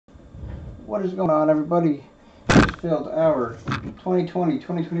What is going on, everybody? Just filled our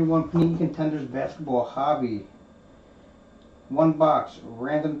 2020-2021 Panini Contenders basketball hobby. One box,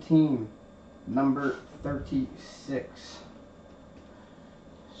 random team, number 36.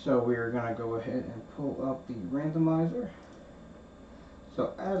 So we are going to go ahead and pull up the randomizer.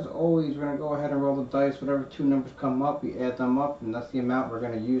 So as always, we're going to go ahead and roll the dice. Whatever two numbers come up, we add them up, and that's the amount we're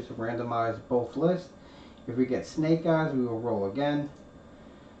going to use to randomize both lists. If we get snake eyes, we will roll again.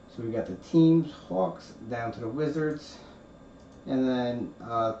 So we got the teams, Hawks, down to the Wizards. And then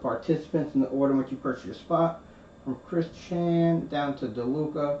participants in the order in which you purchase your spot. From Chris Chan down to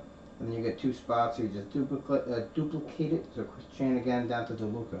DeLuca. And then you get two spots, so you just duplicate it. So Chris Chan again down to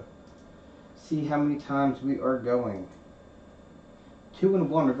DeLuca. See how many times we are going. 2 and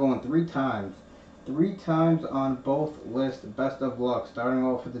 1 are going 3 times. 3 times on both lists. Best of luck. Starting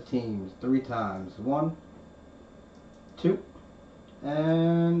off with the teams. 3 times. 1, 2,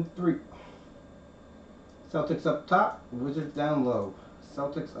 and 3. Celtics up top, Wizards down low.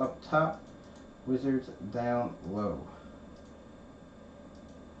 Celtics up top, Wizards down low.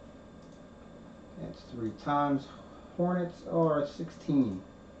 That's 3 times. Hornets are 16.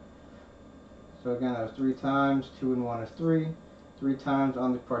 So again, that was 3 times. 2 and 1 is 3. 3 times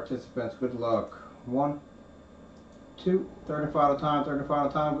on the participants. Good luck. 1, 2, third and final time. Third and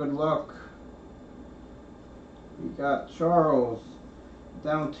final time. Good luck. We got Charles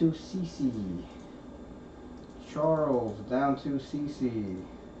down to CC. Charles down to CC.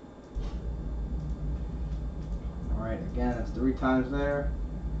 Alright, again, that's 3 times there.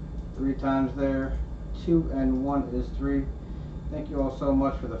 3 times there. 2 and 1 is 3. Thank you all so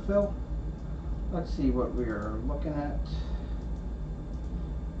much for the fill. Let's see what we are looking at.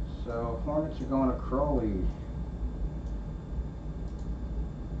 So, Hornets are going to Crowley.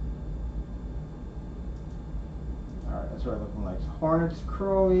 Alright, that's what it's looking like. Hornets,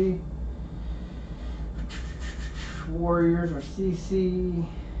 Crowley. Warriors are CC.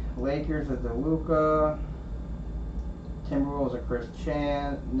 Lakers are DeLuca. Timberwolves are Chris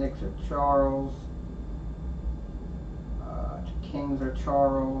Chan. Knicks are Charles. Kings are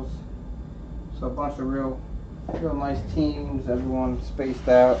Charles. So a bunch of real nice teams. Everyone spaced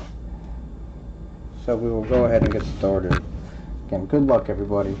out. So we will go ahead and get started. Again, good luck,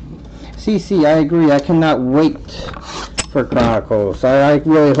 everybody. CC, I agree. I cannot wait for Chronicles. I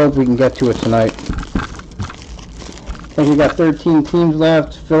really hope we can get to it tonight. I think we got 13 teams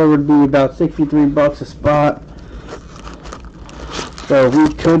left. Filler would be about $63 a spot. So we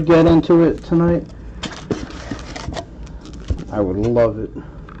could get into it tonight. I would love it.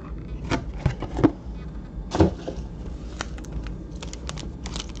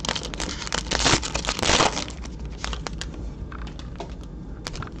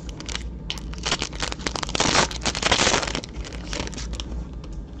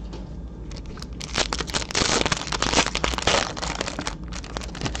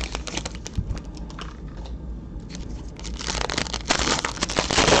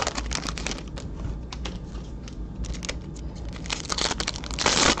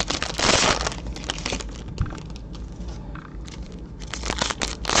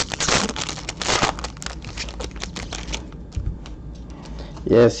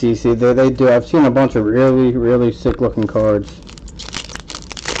 Yeah, see, they do. I've seen a bunch of really sick looking cards.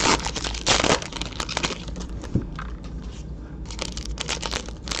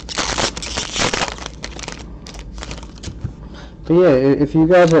 But yeah, if you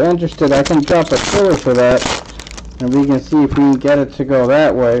guys are interested, I can drop a filler for that, and we can see if we can get it to go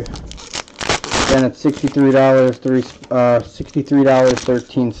that way. Then it's $63, $63,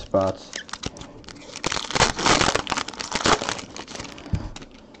 13 spots.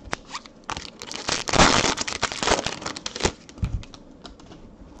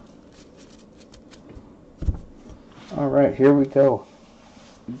 Alright, here we go.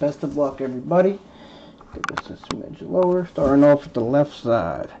 Best of luck, everybody. Get this a smidge lower, starting off at the left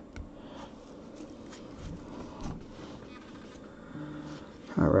side.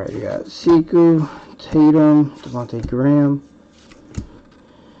 Alright, you got Siku, Tatum, Devontae Graham.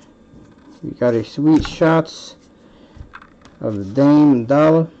 We got a sweet shots of the Dame and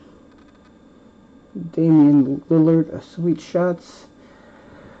Dalla. Damian Lillard, a sweet shots.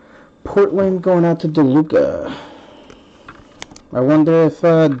 Portland going out to DeLuca. I wonder if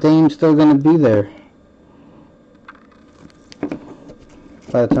Dame's still going to be there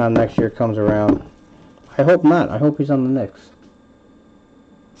by the time next year comes around. I hope not. I hope he's on the Knicks.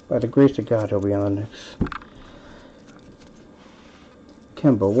 By the grace of God, he'll be on the Knicks.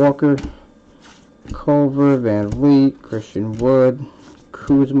 Kemba Walker, Culver, Van Vliet, Christian Wood,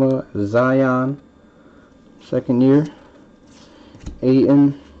 Kuzma, Zion, second year.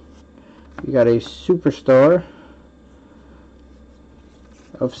 Ayton, We got a superstar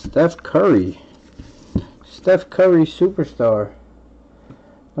of Steph Curry. Steph Curry superstar.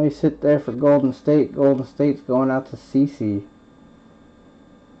 Nice hit there for Golden State. Golden State's going out to CC.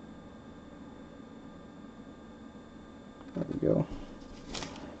 There we go.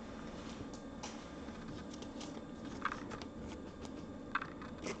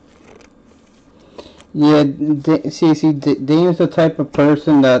 Yeah, Dame's the type of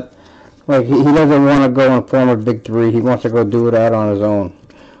person that, like, he doesn't want to go and form a big three. He wants to go do it out on his own,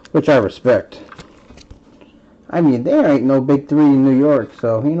 which I respect. I mean, there ain't no big three in New York,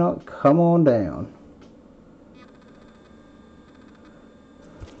 so, you know, come on down.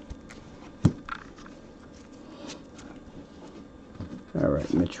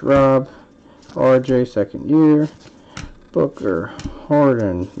 Alright, Mitch Robb, RJ, second year, Booker,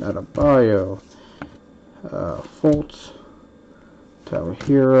 Harden, Adebayo, Fultz, Tyler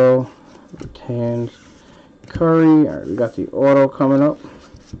Hero, Bertans, Curry. Alright, we got the auto coming up.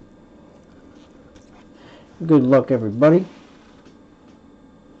 Good luck, everybody.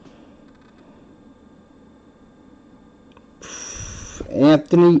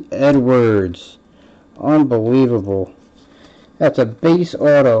 Anthony Edwards. Unbelievable. That's a base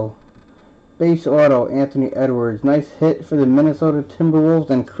auto. Base auto, Anthony Edwards. Nice hit for the Minnesota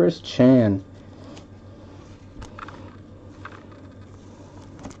Timberwolves and Chris Chan.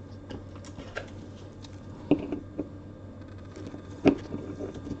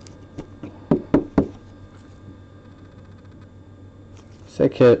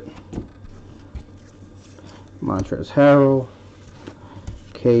 Sick hit. Montrezl Harrell,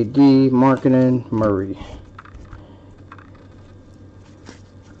 KD, Markkanen, Murray.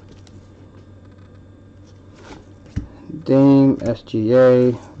 Dame,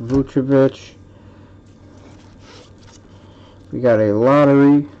 SGA, Vucevic. We got a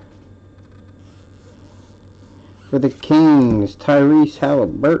lottery for the Kings. Tyrese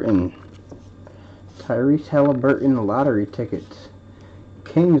Halliburton. Tyrese Halliburton lottery tickets.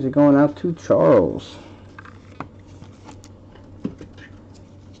 Kings are going out to Charles.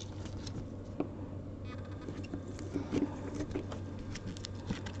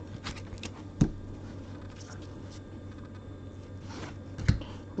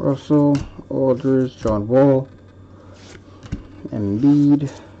 Russell, Aldridge, John Wall,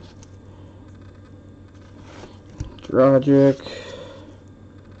 Embiid, Dragic,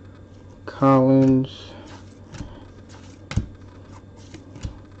 Collins.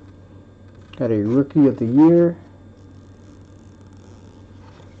 Got a Rookie of the Year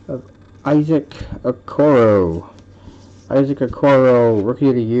of Isaac Okoro. Isaac Okoro, Rookie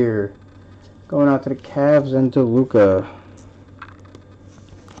of the Year. Going out to the Cavs and to Luka.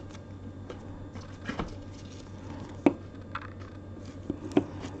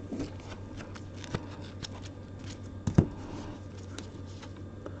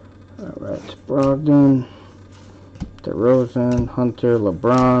 Alright, Brogdon, DeRozan, Hunter,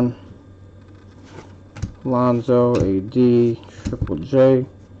 LeBron, Lonzo, AD, Triple J,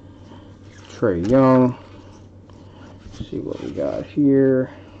 Trae Young. Let's see what we got here.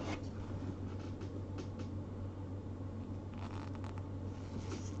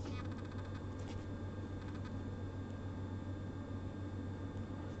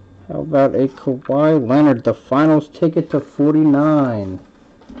 How about a Kawhi Leonard, the finals ticket to 49.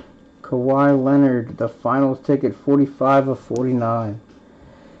 Kawhi Leonard, the finals ticket, 45 of 49.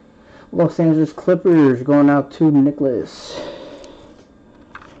 Los Angeles Clippers going out to Nicholas.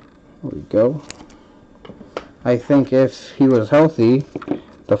 There we go. I think if he was healthy,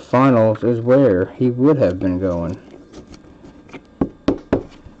 the finals is where he would have been going.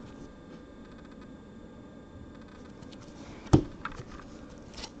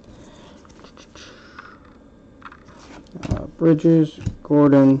 Bridges,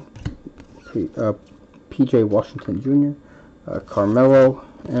 Gordon, PJ Washington Jr., Carmelo,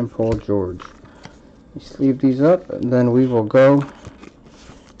 and Paul George. We sleeve these up, and then we will go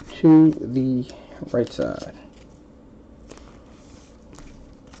to the right side.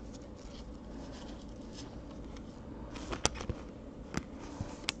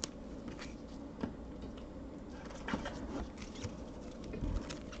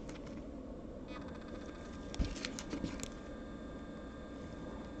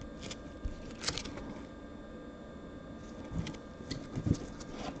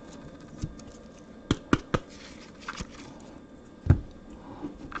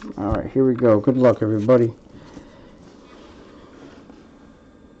 Alright, here we go. Good luck, everybody.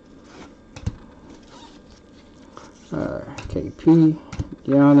 KP,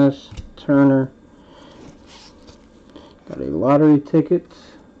 Giannis, Turner. Got a lottery ticket.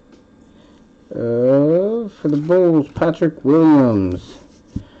 For the Bulls, Patrick Williams.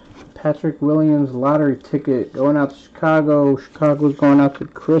 Patrick Williams lottery ticket going out to Chicago. Chicago's going out to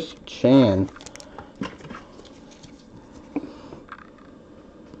Chris Chan.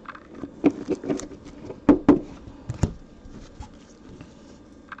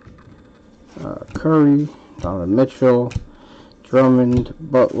 Curry, Donovan Mitchell, Drummond,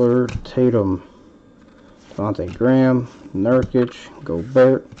 Butler, Tatum, Devontae Graham, Nurkic,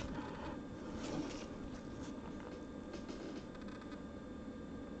 Gobert.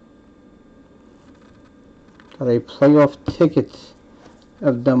 Got a playoff ticket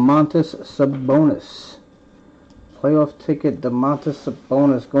of Domantas Sabonis. Playoff ticket Domantas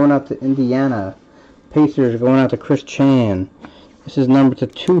Sabonis going out to Indiana. Pacers going out to Chris Chan. This is numbered to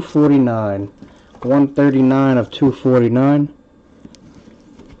 249. 139 of 249.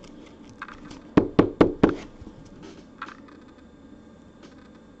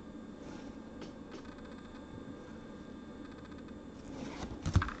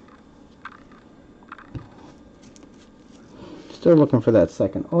 Still looking for that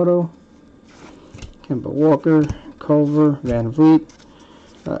second auto. Kemba Walker, Culver, Van Vliet,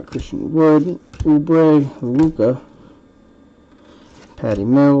 Christian Wood, Oubre, Luka, Patty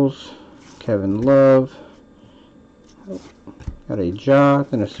Mills, Kevin Love. Got a Ja,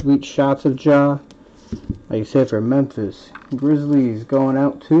 and a sweet shots of Ja. Like you said, for Memphis Grizzlies going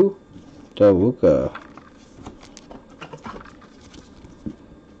out to Luka.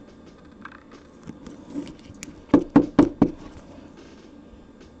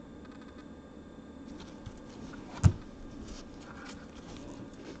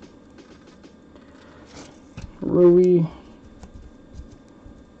 Rui,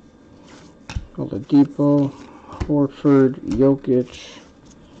 Oladipo, Horford, Jokic,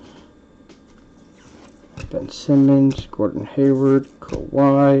 Ben Simmons, Gordon Hayward,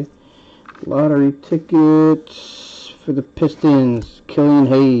 Kawhi. Lottery tickets for the Pistons, Killian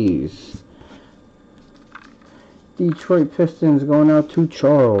Hayes. Detroit Pistons going out to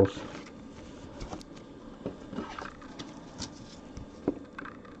Charles.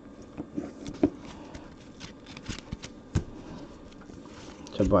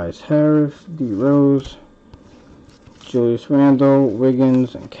 Tobias Harris, D. Rose, Julius Randle,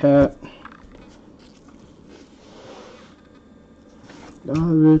 Wiggins, and Cat.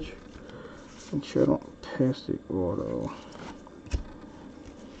 Donovich. Make sure I don't pass the auto.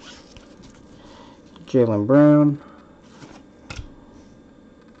 Jaylen Brown.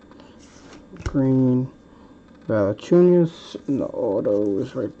 Green. Valanciunas. And the auto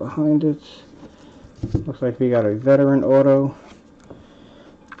is right behind it. Looks like we got a veteran auto.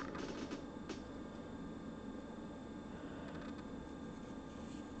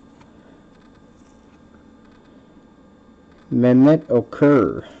 Mehmet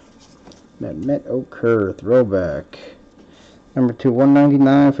Okur, throwback. Number 2,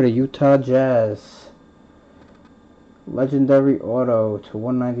 199 for the Utah Jazz. Legendary auto to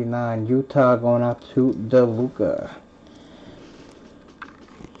 199. Utah going out to Luka.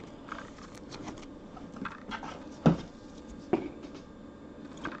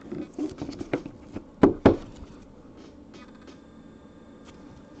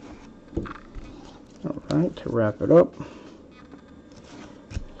 Alright, to wrap it up.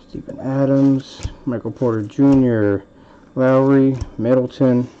 Steven Adams, Michael Porter Jr., Lowry,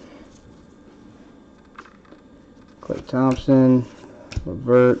 Middleton, Klay Thompson,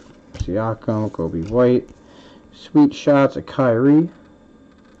 LeVert, Siakam, Kobe White. Sweet shots of Kyrie.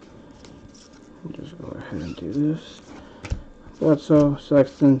 Just go ahead and do this. Bledsoe,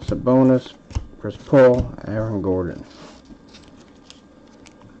 Sexton, Sabonis, Chris Paul, Aaron Gordon.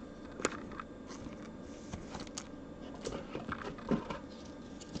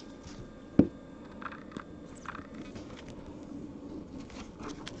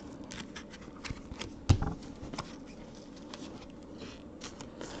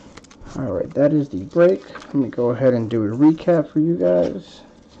 Alright, that is the break. Let me go ahead and do a recap for you guys.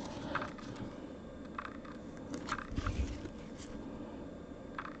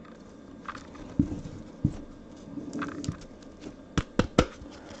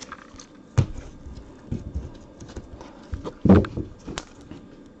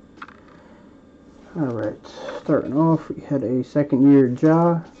 Alright, starting off, we had a second-year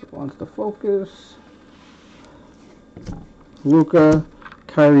Ja that wants to focus. Luka,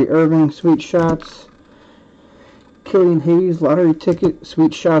 Kyrie Irving, sweet shots. Killian Hayes, lottery ticket,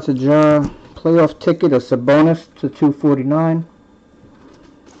 sweet shots of Ja. Playoff ticket of Sabonis to 249.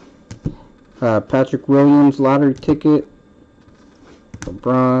 Patrick Williams, lottery ticket.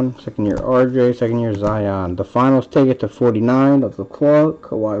 LeBron, second year RJ, second year Zion. The finals ticket to 49 of the Claw,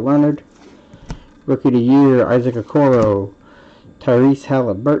 Kawhi Leonard. Rookie of the Year, Isaac Okoro. Tyrese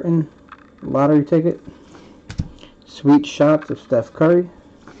Halliburton, lottery ticket. Sweet Shots of Steph Curry.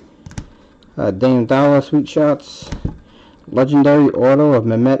 Dame Dollar, Sweet Shots. Legendary Auto of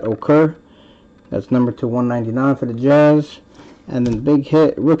Mehmet Okur. That's number to 199 for the Jazz. And then big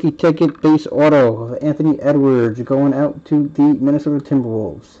hit, rookie ticket, base auto of Anthony Edwards going out to the Minnesota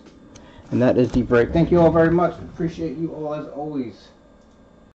Timberwolves. And that is the break. Thank you all very much. Appreciate you all as always.